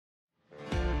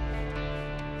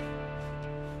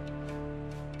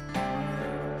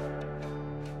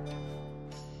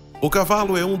O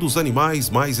cavalo é um dos animais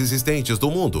mais resistentes do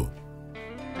mundo.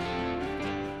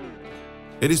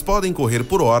 Eles podem correr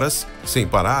por horas, sem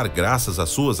parar graças às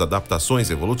suas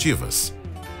adaptações evolutivas.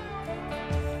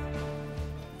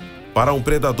 Para um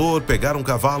predador, pegar um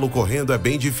cavalo correndo é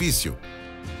bem difícil.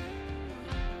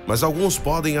 Mas alguns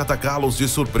podem atacá-los de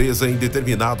surpresa em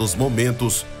determinados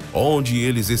momentos onde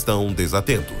eles estão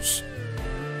desatentos.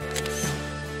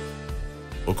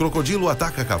 O crocodilo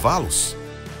ataca cavalos?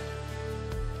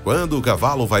 Quando o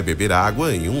cavalo vai beber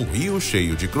água em um rio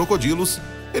cheio de crocodilos,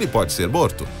 ele pode ser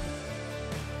morto.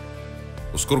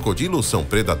 Os crocodilos são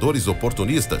predadores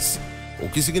oportunistas, o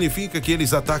que significa que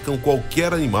eles atacam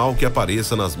qualquer animal que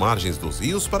apareça nas margens dos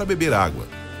rios para beber água.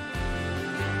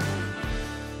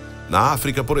 Na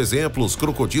África, por exemplo, os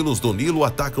crocodilos do Nilo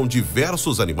atacam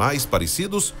diversos animais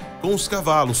parecidos com os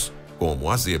cavalos, como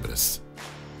as zebras.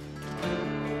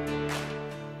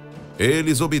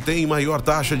 Eles obtêm maior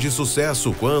taxa de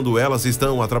sucesso quando elas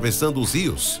estão atravessando os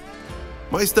rios,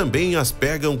 mas também as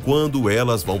pegam quando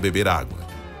elas vão beber água.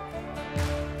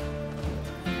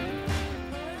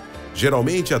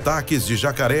 Geralmente, ataques de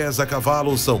jacarés a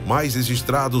cavalos são mais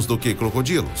registrados do que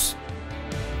crocodilos.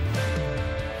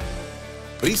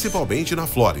 Principalmente na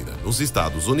Flórida, nos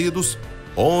Estados Unidos,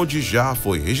 onde já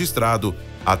foi registrado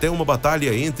até uma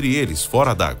batalha entre eles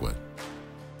fora d'água.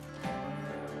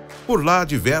 Por lá,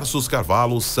 diversos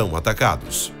cavalos são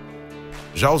atacados.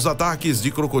 Já os ataques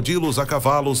de crocodilos a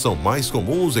cavalos são mais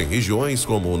comuns em regiões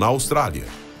como na Austrália.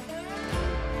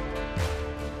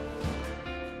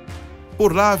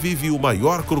 Por lá vive o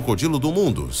maior crocodilo do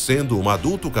mundo, sendo um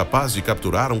adulto capaz de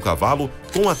capturar um cavalo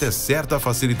com até certa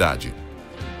facilidade.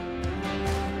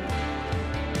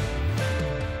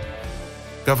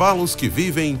 Cavalos que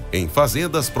vivem em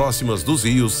fazendas próximas dos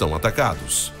rios são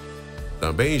atacados.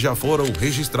 Também já foram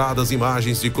registradas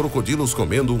imagens de crocodilos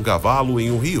comendo um cavalo em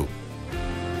um rio.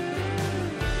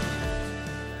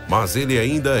 Mas ele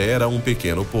ainda era um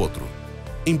pequeno potro.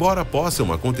 Embora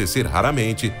possam acontecer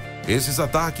raramente, esses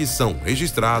ataques são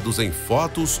registrados em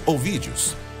fotos ou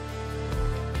vídeos.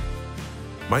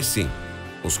 Mas sim,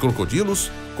 os crocodilos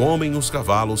comem os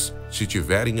cavalos se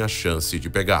tiverem a chance de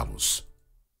pegá-los.